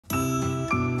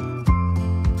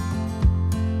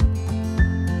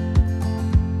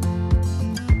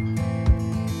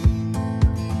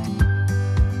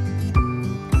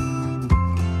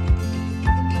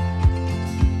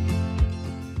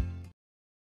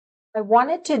I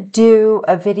wanted to do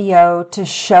a video to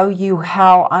show you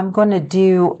how I'm going to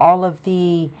do all of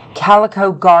the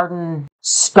Calico Garden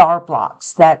star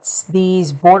blocks. That's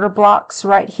these border blocks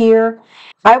right here.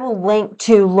 I will link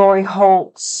to Lori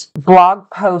Holt's blog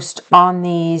post on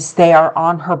these. They are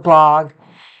on her blog.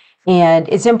 And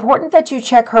it's important that you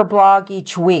check her blog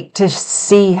each week to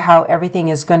see how everything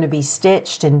is going to be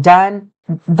stitched and done.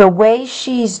 The way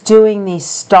she's doing these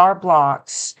star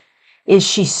blocks is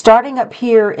she's starting up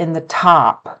here in the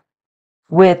top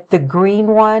with the green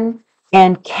one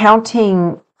and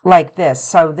counting like this.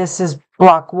 So this is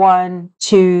block 1,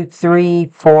 2, 3,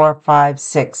 4, 5,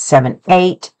 6, 7,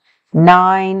 8,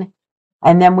 9.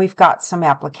 And then we've got some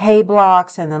applique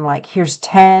blocks, and then like here's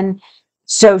 10.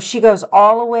 So she goes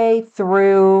all the way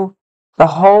through the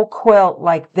whole quilt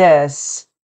like this.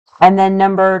 And then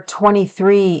number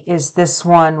 23 is this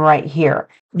one right here.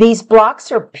 These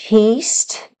blocks are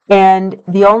pieced. And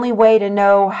the only way to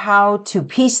know how to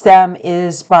piece them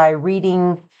is by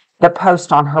reading the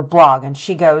post on her blog. And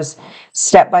she goes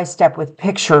step by step with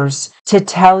pictures to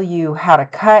tell you how to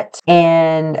cut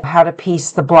and how to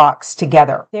piece the blocks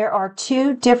together. There are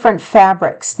 2 different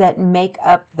fabrics that make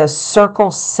up the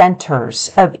circle centers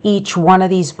of each one of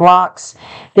these blocks.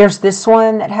 There's this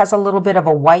one that has a little bit of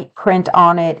a white print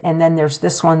on it, and then there's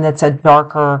this one that's a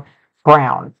darker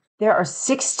brown. There are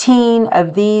 16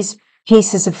 of these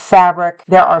pieces of fabric.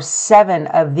 There are 7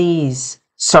 of these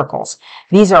circles.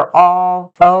 These are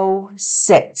all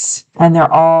 06, and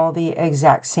they're all the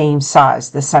exact same size,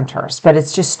 the centers, but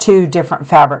it's just 2 different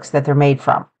fabrics that they're made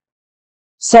from.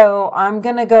 So I'm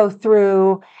going to go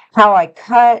through how I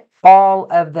cut all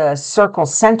of the circle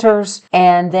centers,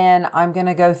 and then I'm going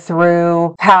to go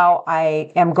through how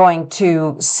I am going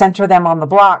to center them on the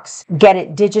blocks, get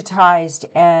it digitized,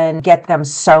 and get them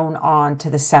sewn on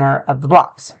to the center of the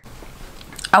blocks.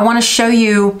 I want to show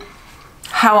you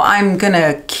how I'm going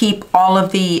to keep all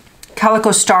of the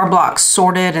Calico star blocks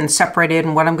sorted and separated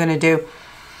and what I'm going to do.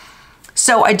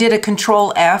 So I did a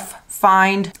Control F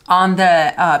find on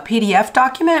the PDF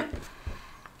document,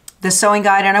 the sewing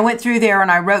guide, and I went through there and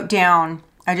I wrote down,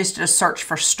 I just did a search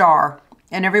for star,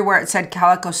 and everywhere it said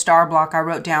Calico star block, I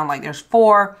wrote down like there's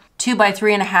 4 2 by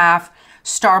 3.5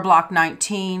 star block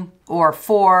 19, or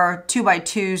 4 2 by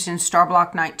 2s in star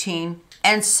block 19.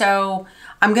 And so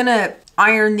I'm gonna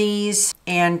iron these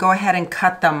and go ahead and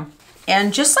cut them.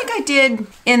 And just like I did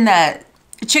in the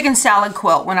chicken salad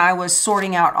quilt when I was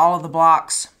sorting out all of the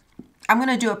blocks, I'm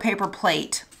gonna do a paper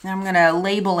plate. And I'm gonna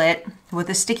label it with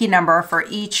a sticky number for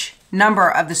each number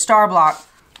of the star block.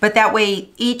 But that way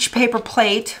each paper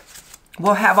plate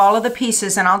will have all of the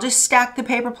pieces, and I'll just stack the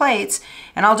paper plates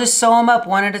and I'll just sew them up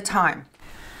one at a time.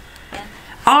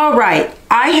 All right,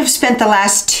 I have spent the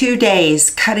last 2 days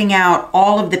cutting out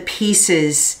all of the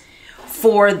pieces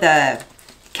for the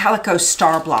Calico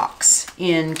star blocks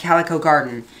in Calico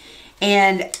Garden.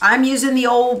 And I'm using the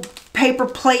old paper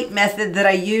plate method that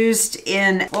I used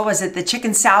in, what was it, the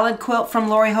chicken salad quilt from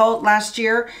Lori Holt last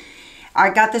year. I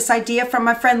got this idea from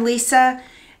my friend Lisa.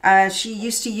 She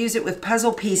used to use it with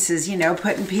puzzle pieces, you know,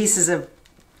 putting pieces of,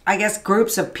 I guess,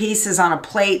 groups of pieces on a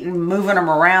plate and moving them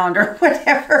around or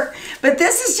whatever. But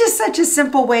this is just such a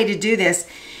simple way to do this.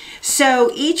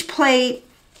 So each plate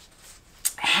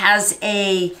has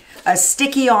a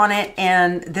sticky on it,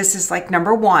 and this is like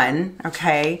number 1,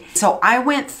 okay? So I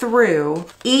went through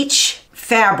each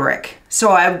fabric.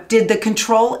 So I did the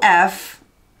Control F,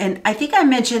 and I think I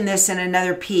mentioned this in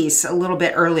another piece a little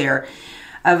bit earlier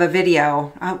of a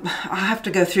video. I'll have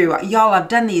to go through. Y'all, I've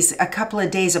done these a couple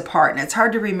of days apart, and it's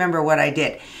hard to remember what I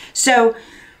did. So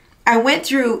I went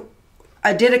through,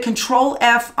 I did a Control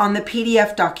F on the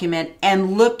PDF document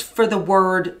and looked for the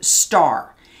word star.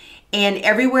 And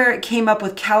everywhere it came up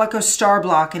with Calico star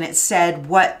block and it said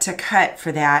what to cut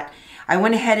for that, I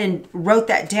went ahead and wrote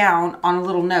that down on a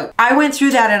little note. I went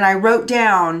through that and I wrote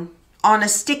down on a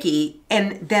sticky,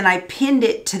 and then I pinned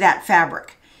it to that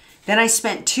fabric. Then I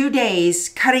spent 2 days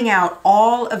cutting out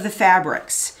all of the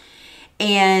fabrics,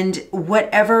 and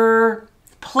whatever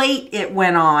plate it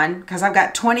went on, because I've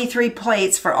got 23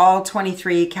 plates for all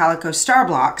 23 Calico star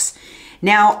blocks.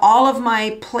 Now all of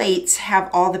my plates have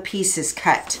all the pieces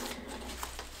cut.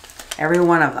 Every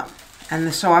one of them.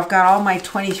 And so I've got all my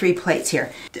 23 plates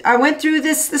here. I went through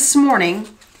this morning,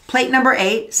 plate number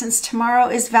 8, since tomorrow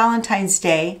is Valentine's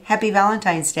Day. Happy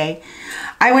Valentine's Day.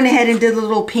 I went ahead and did a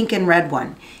little pink and red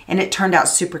one, and it turned out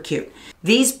super cute.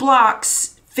 These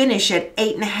blocks finish at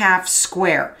 8.5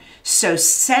 square. So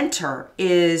center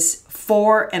is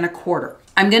 4 1/4.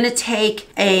 I'm gonna take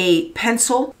a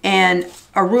pencil and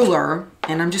a ruler,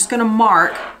 and I'm just gonna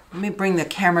mark. Let me bring the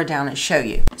camera down and show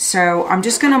you. So I'm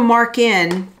just gonna mark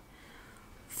in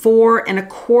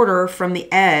 4¼ from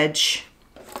the edge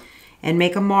and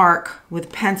make a mark with a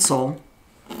pencil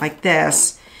like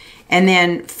this, and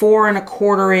then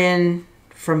 4¼ in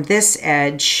from this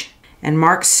edge and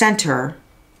mark center.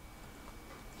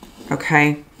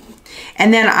 Okay,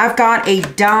 and then I've got a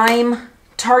dime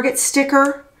target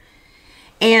sticker,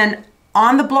 and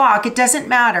on the block it doesn't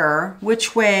matter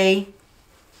which way,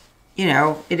 you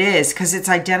know, it is, because it's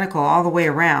identical all the way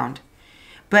around.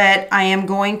 But I am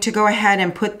going to go ahead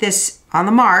and put this on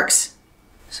the marks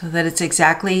so that it's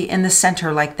exactly in the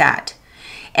center like that.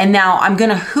 And now I'm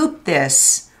going to hoop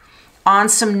this on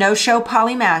some no-show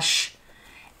poly mesh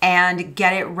and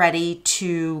get it ready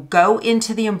to go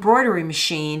into the embroidery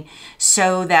machine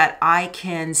so that I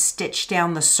can stitch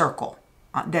down the circle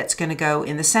that's going to go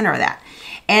in the center of that.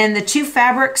 And the two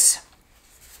fabrics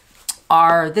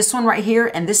are this one right here,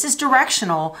 and this is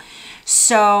directional,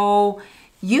 so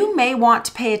you may want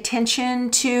to pay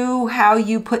attention to how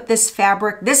you put this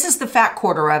fabric. This is the fat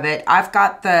quarter of it. I've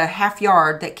got the ½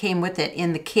 yard that came with it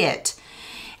in the kit.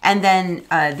 And then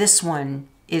this one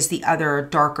is the other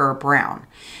darker brown.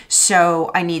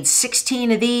 So I need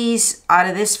 16 of these out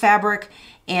of this fabric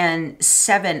and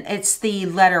 7. It's the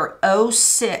letter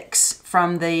 06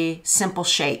 from the Simple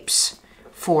Shapes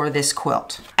for this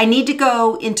quilt. I need to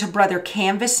go into Brother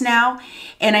Canvas now,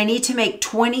 and I need to make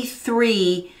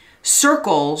 23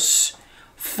 circles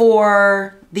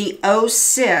for the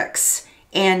 06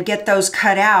 and get those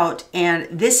cut out. And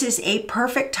this is a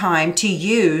perfect time to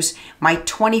use my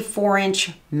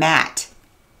 24-inch mat.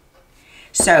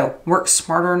 So work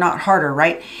smarter, not harder,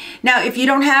 right? Now, if you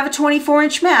don't have a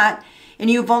 24-inch mat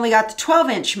and you've only got the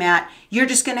 12-inch mat, you're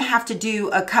just going to have to do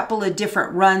a couple of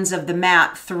different runs of the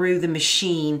mat through the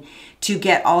machine to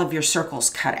get all of your circles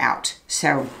cut out.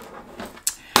 So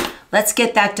let's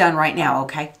get that done right now,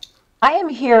 okay? I am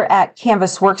here at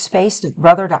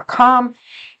canvasworkspace.brother.com,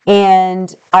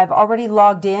 and I've already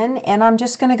logged in, and I'm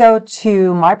just going to go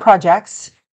to my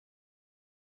projects,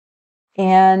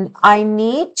 and I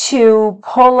need to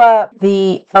pull up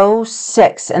the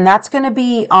 06, and that's going to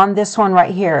be on this one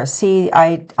right here. See,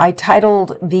 I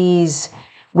titled these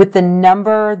with the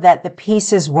number that the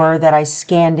pieces were that I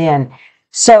scanned in.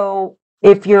 So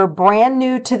if you're brand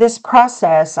new to this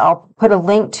process, I'll put a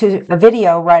link to a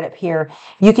video right up here.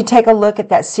 You can take a look at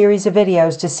that series of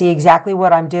videos to see exactly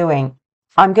what I'm doing.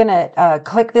 I'm going to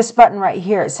click this button right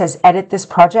here. It says edit this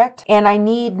project, and I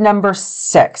need number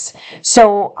 6.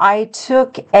 So I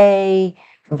took a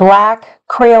black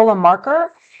Crayola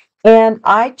marker and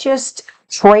I just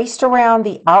traced around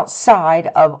the outside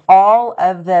of all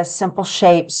of the simple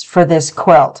shapes for this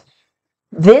quilt.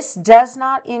 This does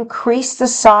not increase the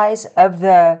size of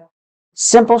the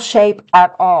simple shape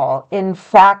at all. In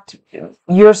fact,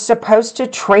 you're supposed to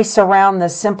trace around the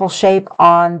simple shape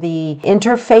on the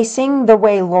interfacing the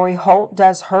way Lori Holt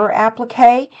does her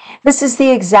applique. This is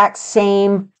the exact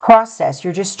same process.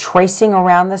 You're just tracing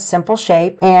around the simple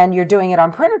shape, and you're doing it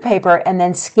on printer paper and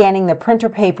then scanning the printer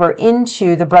paper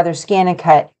into the Brother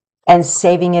ScanNCut and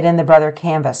saving it in the Brother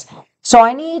Canvas. So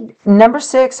I need number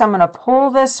 6. I'm going to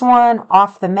pull this one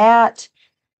off the mat.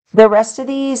 The rest of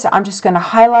these, I'm just going to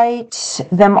highlight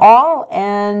them all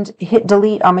and hit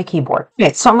delete on my keyboard.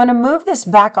 Okay, so I'm going to move this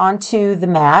back onto the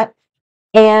mat,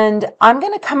 and I'm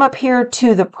going to come up here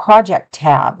to the project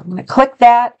tab. I'm going to click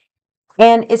that,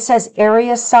 and it says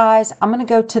area size. I'm going to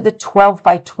go to the 12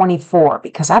 by 24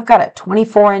 because I've got a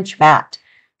 24-inch mat.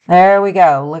 There we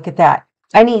go. Look at that.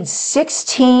 I need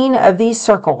 16 of these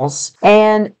circles,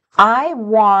 and I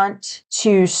want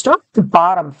to start at the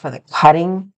bottom for the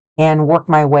cutting and work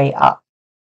my way up.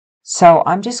 So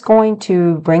I'm just going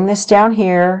to bring this down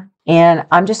here, and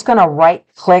I'm just going to right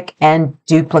click and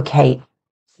duplicate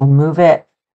and move it.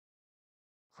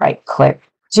 Right click,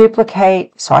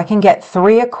 duplicate, so I can get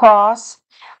 3 across.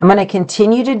 I'm going to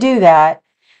continue to do that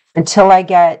until I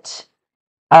get,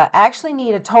 I actually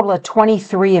need a total of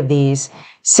 23 of these,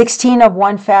 16 of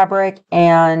one fabric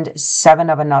and 7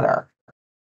 of another.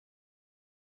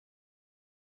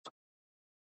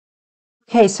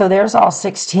 Okay, so there's all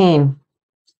 16.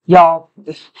 Y'all,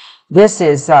 this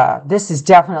is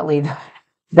definitely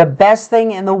the best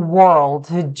thing in the world,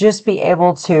 to just be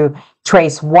able to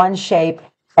trace one shape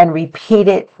and repeat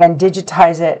it and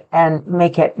digitize it and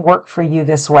make it work for you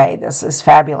this way. This is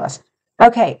fabulous.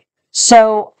 Okay,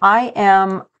 so I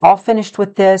am all finished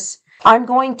with this. I'm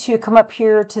going to come up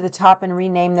here to the top and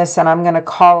rename this, and I'm going to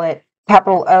call it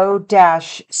capital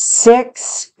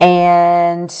O-6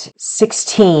 and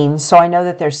 16. So I know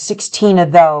that there's 16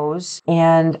 of those,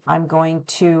 and I'm going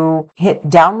to hit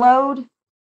download,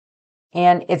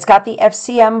 and it's got the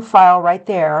FCM file right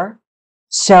there.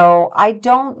 So I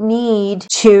don't need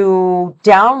to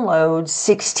download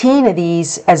 16 of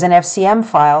these as an FCM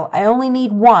file. I only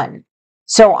need one.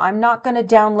 So I'm not going to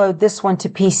download this one to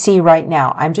PC right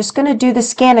now. I'm just going to do the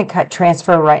ScanNCut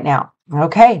transfer right now.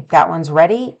 Okay, that one's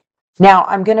ready. Now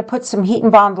I'm going to put some heat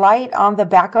and bond light on the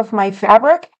back of my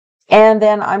fabric, and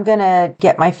then I'm going to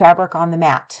get my fabric on the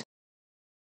mat.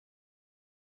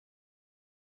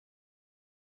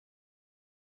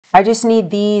 I just need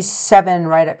these 7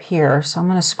 right up here. So I'm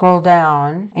going to scroll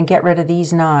down and get rid of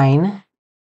these 9.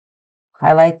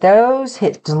 Highlight those,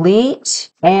 hit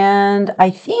delete, and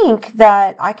I think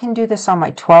that I can do this on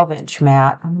my 12-inch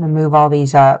mat. I'm going to move all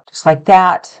these up just like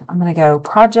that. I'm going to go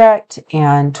project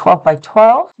and 12 by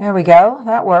 12. There we go.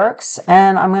 That works.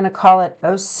 And I'm going to call it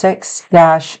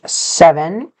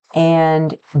 06-7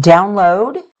 and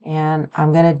download. And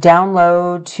I'm going to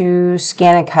download to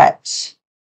ScanNCut.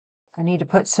 I need to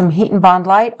put some heat and bond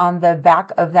light on the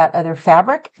back of that other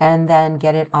fabric and then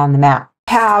get it on the mat.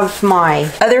 Have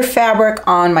my other fabric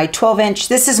on my 12-inch.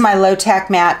 This is my low tack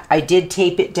mat. I did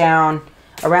tape it down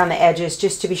around the edges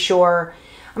just to be sure.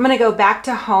 I'm going to go back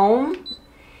to home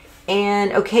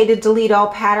and okay to delete all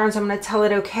patterns. I'm going to tell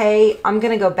it okay. I'm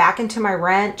going to go back into my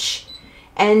wrench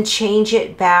and change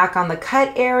it back on the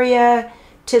cut area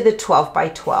to the 12 by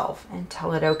 12 and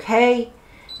tell it okay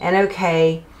and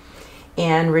okay,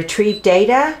 and retrieve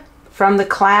data from the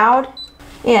cloud.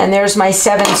 And there's my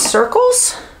 7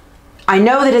 circles. I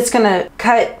know that it's going to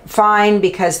cut fine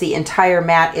because the entire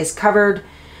mat is covered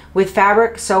with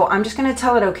fabric, so I'm just going to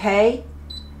tell it okay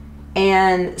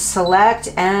and select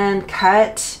and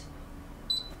cut.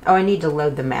 Oh, I need to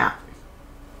load the mat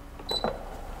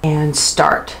and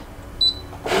start.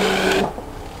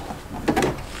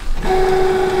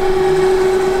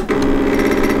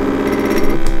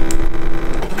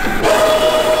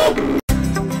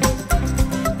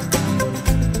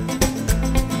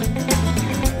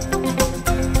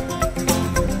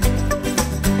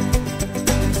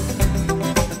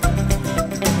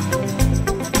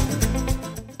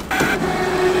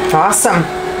 Awesome.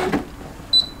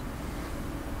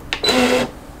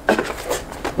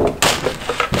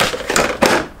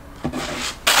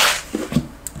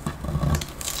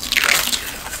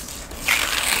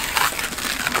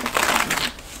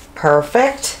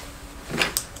 Perfect.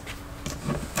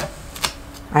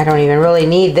 I don't even really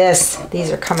need this.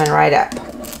 These are coming right up.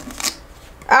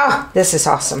 Oh, this is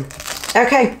awesome.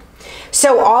 Okay,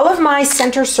 so all of my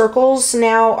center circles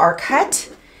now are cut,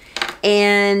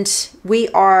 and we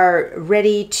are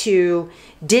ready to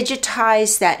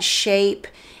digitize that shape,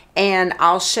 and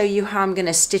I'll show you how I'm going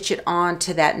to stitch it on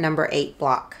to that number 8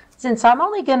 block. Since I'm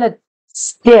only going to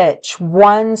stitch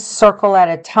one circle at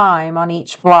a time on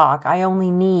each block, I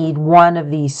only need one of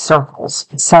these circles.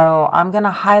 So I'm going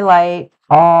to highlight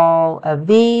all of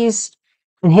these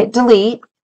and hit delete,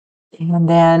 and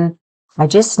then I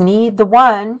just need the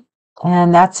one.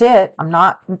 And that's it. I'm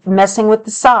not messing with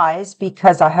the size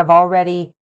because I have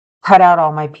already cut out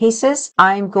all my pieces.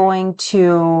 I'm going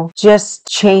to just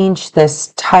change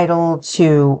this title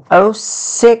to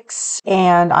 06,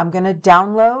 and I'm going to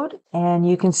download, and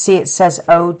you can see it says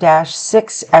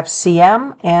 0-6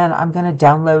 FCM, and I'm going to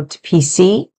download to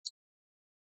PC.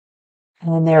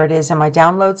 And there it is in my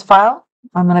downloads file.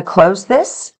 I'm going to close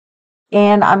this.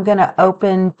 And I'm going to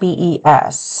open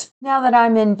BES. Now that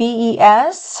I'm in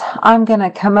BES, I'm going to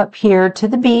come up here to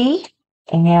the B,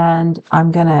 and I'm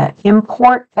going to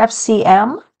import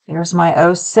FCM. There's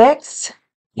my 06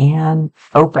 and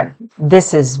open.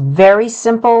 This is very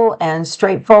simple and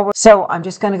straightforward. So I'm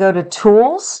just going to go to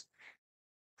Tools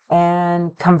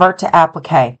and convert to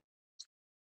applique.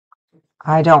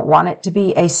 I don't want it to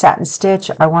be a satin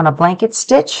stitch. I want a blanket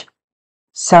stitch.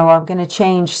 So I'm going to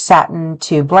change satin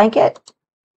to blanket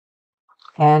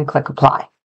and click apply.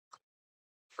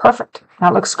 Perfect.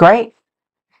 That looks great.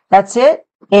 That's it.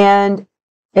 And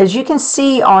as you can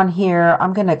see on here,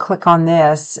 I'm going to click on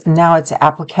this. Now it's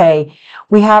applique.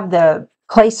 We have the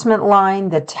placement line,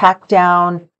 the tack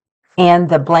down, and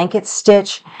the blanket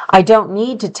stitch. I don't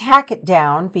need to tack it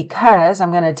down because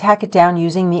I'm going to tack it down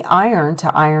using the iron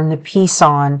to iron the piece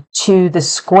on to the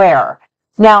square.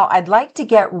 Now, I'd like to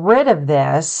get rid of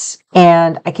this,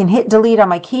 and I can hit delete on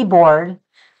my keyboard,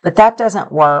 but that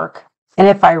doesn't work. And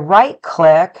if I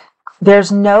right-click,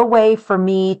 there's no way for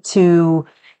me to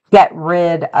get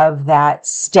rid of that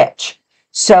stitch.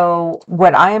 So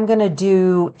what I am going to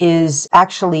do is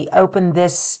actually open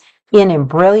this in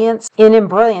Embrilliance. In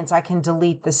Embrilliance, I can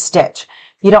delete the stitch.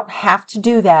 You don't have to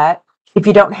do that. If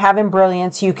you don't have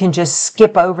Embrilliance, you can just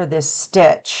skip over this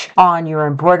stitch on your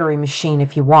embroidery machine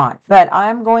if you want. But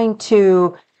I'm going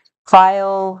to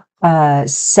File,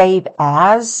 save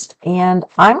as, and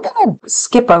I'm going to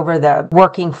skip over the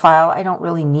working file. I don't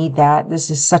really need that. This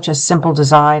is such a simple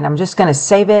design. I'm just going to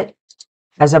save it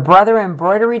as a Brother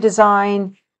embroidery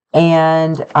design,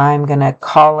 and I'm going to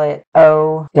call it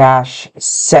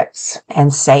O-6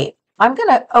 and save. I'm going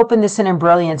to open this in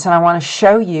Embrilliance, and I want to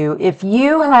show you, if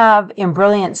you have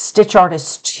Embrilliance Stitch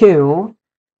Artist 2,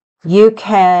 you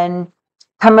can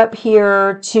come up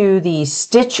here to the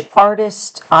Stitch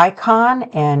Artist icon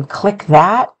and click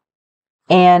that.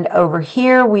 And over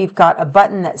here, we've got a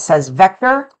button that says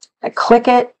Vector. I click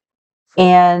it,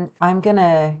 and I'm going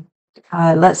to,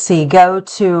 let's see, go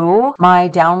to my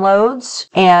downloads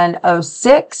and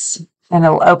O6, and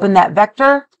it'll open that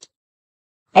vector.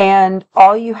 And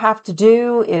all you have to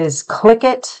do is click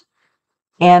it,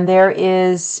 and there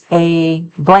is a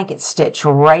blanket stitch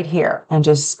right here, and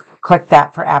just click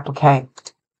that for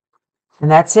applique.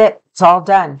 And that's it. It's all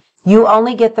done. You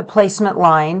only get the placement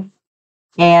line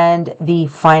and the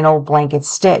final blanket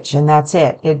stitch, and that's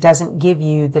it. It doesn't give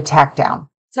you the tack down.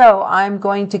 So I'm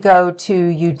going to go to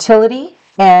Utility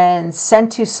and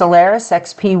send to Solaris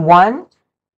XP1.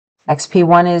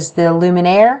 XP1 is the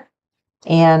luminaire,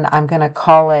 and I'm going to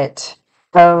call it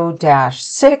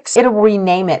O-6. It'll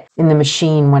rename it in the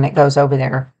machine when it goes over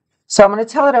there. So I'm going to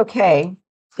tell it OK.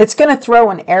 It's going to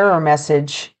throw an error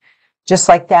message just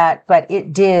like that, but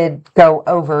it did go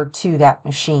over to that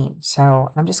machine.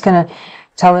 So I'm just going to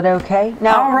tell it OK.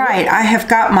 Now, all right, I have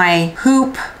got my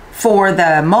hoop for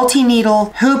the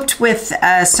multi-needle hooped with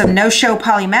some no-show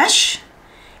poly mesh,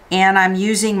 and I'm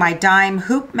using my dime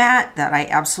hoop mat that I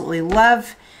absolutely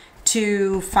love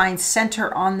to find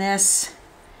center on this.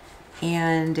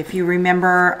 And if you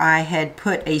remember, I had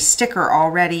put a sticker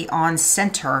already on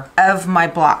center of my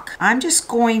block. I'm just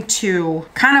going to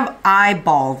kind of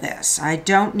eyeball this. I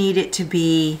don't need it to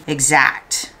be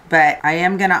exact, but I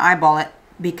am going to eyeball it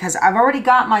because I've already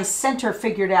got my center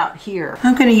figured out here.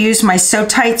 I'm going to use my Sew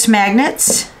Tights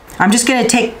magnets. I'm just going to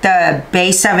take the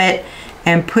base of it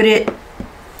and put it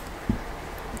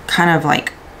kind of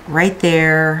like right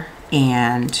there.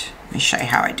 And let me show you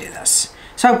how I do this.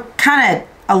 So kind of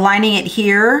aligning it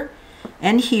here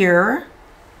and here,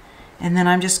 and then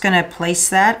I'm just going to place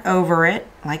that over it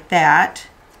like that,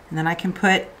 and then I can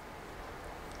put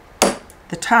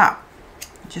the top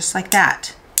just like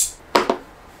that.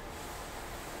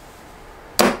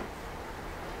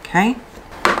 Okay,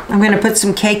 I'm going to put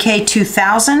some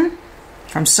KK2000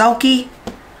 from Sulky.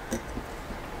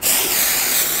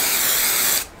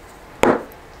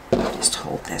 Just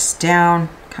hold this down,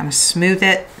 kind of smooth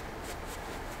it.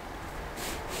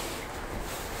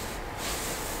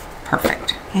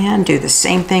 Perfect. And do the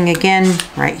same thing again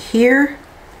right here.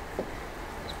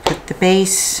 Put the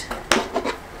base,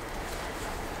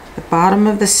 the bottom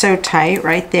of the Sew Tight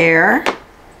right there.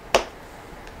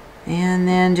 And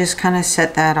then just kind of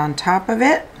set that on top of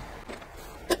it.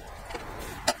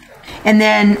 And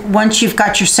then once you've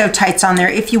got your Sew Tights on there,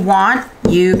 if you want,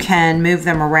 you can move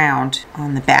them around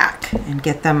on the back and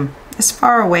get them as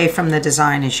far away from the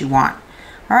design as you want.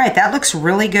 All right, that looks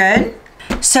really good.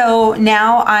 So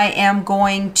now I am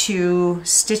going to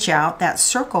stitch out that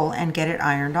circle and get it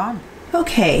ironed on.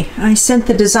 Okay, I sent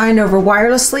the design over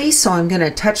wirelessly, so I'm going to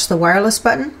touch the wireless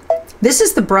button. This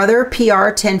is the Brother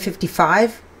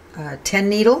PR1055 10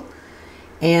 needle,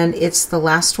 and it's the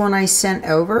last one I sent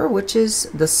over, which is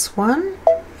this one.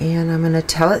 And I'm going to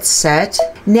tell it set.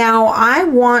 Now I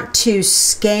want to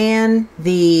scan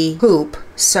the hoop,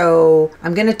 so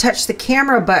I'm going to touch the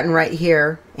camera button right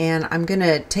here, and I'm going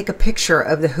to take a picture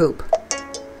of the hoop,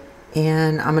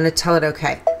 and I'm going to tell it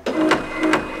OK.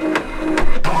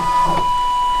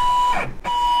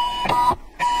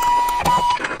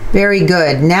 Very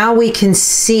good. Now we can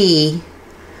see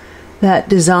that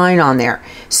design on there.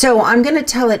 So I'm going to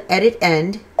tell it edit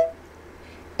end.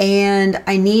 And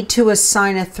I need to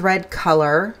assign a thread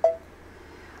color.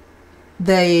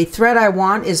 The thread I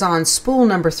want is on spool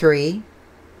number 3.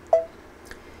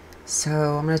 So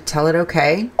I'm going to tell it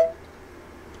OK.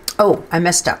 Oh, I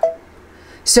messed up.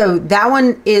 So that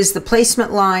one is the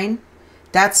placement line.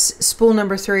 That's spool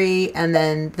number 3. And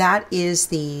then that is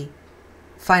the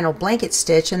final blanket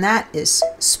stitch. And that is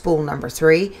spool number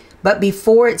 3. But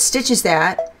before it stitches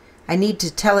that, I need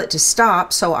to tell it to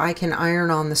stop so I can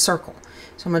iron on the circle.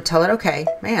 So I'm going to tell it, okay,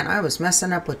 man, I was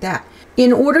messing up with that.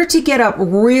 In order to get up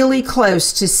really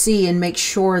close to see and make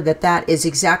sure that that is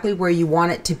exactly where you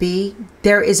want it to be,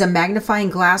 there is a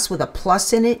magnifying glass with a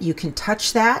plus in it. You can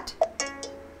touch that.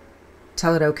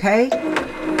 Tell it okay.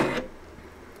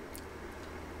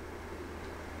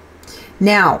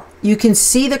 Now, you can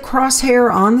see the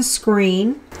crosshair on the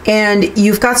screen. And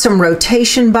you've got some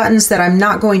rotation buttons that I'm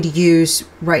not going to use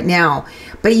right now,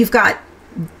 but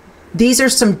these are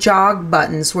some jog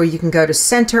buttons where you can go to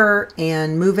center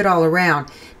and move it all around.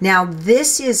 Now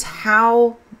this is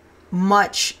how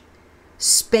much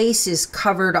space is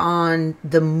covered on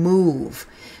the move.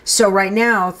 So right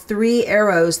now, 3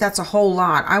 arrows, that's a whole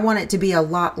lot. I want it to be a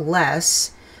lot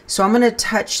less. So I'm going to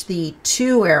touch the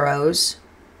 2 arrows,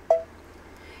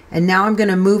 and now I'm going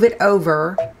to move it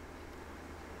over,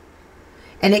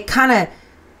 and it kind of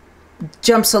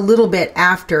jumps a little bit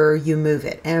after you move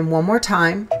it. And one more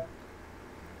time.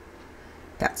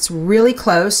 That's really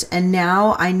close, and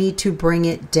now I need to bring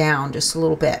it down just a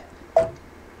little bit.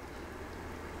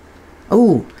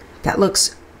 Oh, that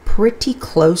looks pretty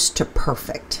close to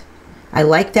perfect. I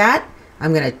like that.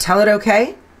 I'm going to tell it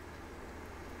okay.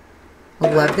 I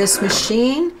love this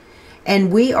machine,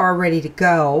 and we are ready to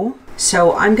go.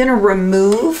 So I'm going to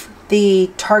remove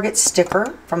the target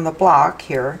sticker from the block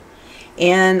here,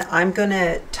 and I'm going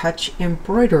to touch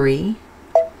embroidery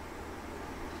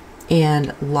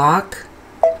and lock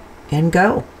and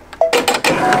go.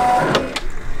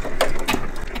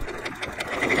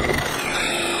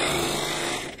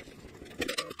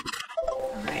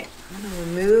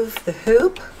 Remove the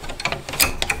hoop,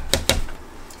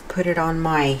 put it on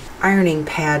my ironing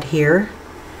pad here,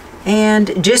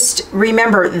 and just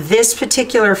remember this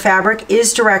particular fabric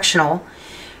is directional,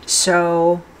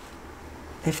 so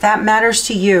if that matters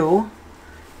to you,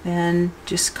 then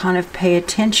just kind of pay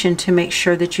attention to make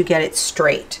sure that you get it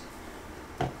straight.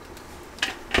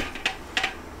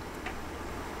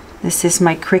 This is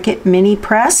my Cricut mini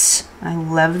press. I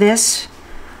love this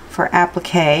for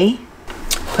applique.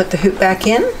 Put the hoop back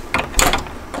in.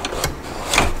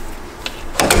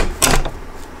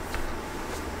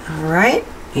 All right,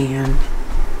 and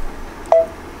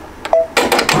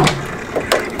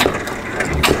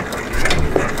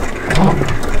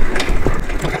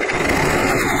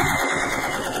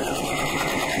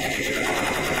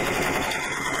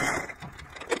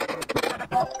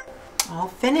all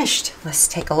finished. Let's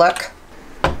take a look.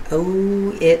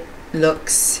 Oh, it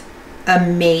looks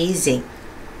amazing.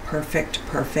 Perfect,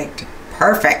 perfect,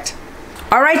 perfect.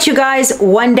 All right, you guys,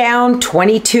 1 down,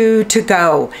 22 to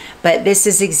go. But this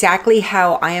is exactly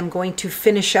how I am going to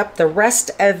finish up the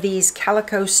rest of these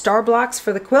Calico star blocks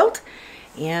for the quilt.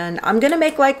 And I'm gonna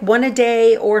make like 1 a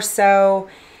day or so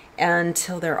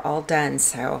until they're all done.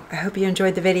 So I hope you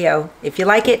enjoyed the video. If you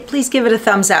like it, please give it a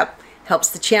thumbs up. Helps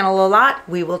the channel a lot.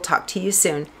 We will talk to you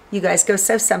soon. You guys go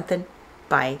sew something.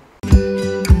 Bye.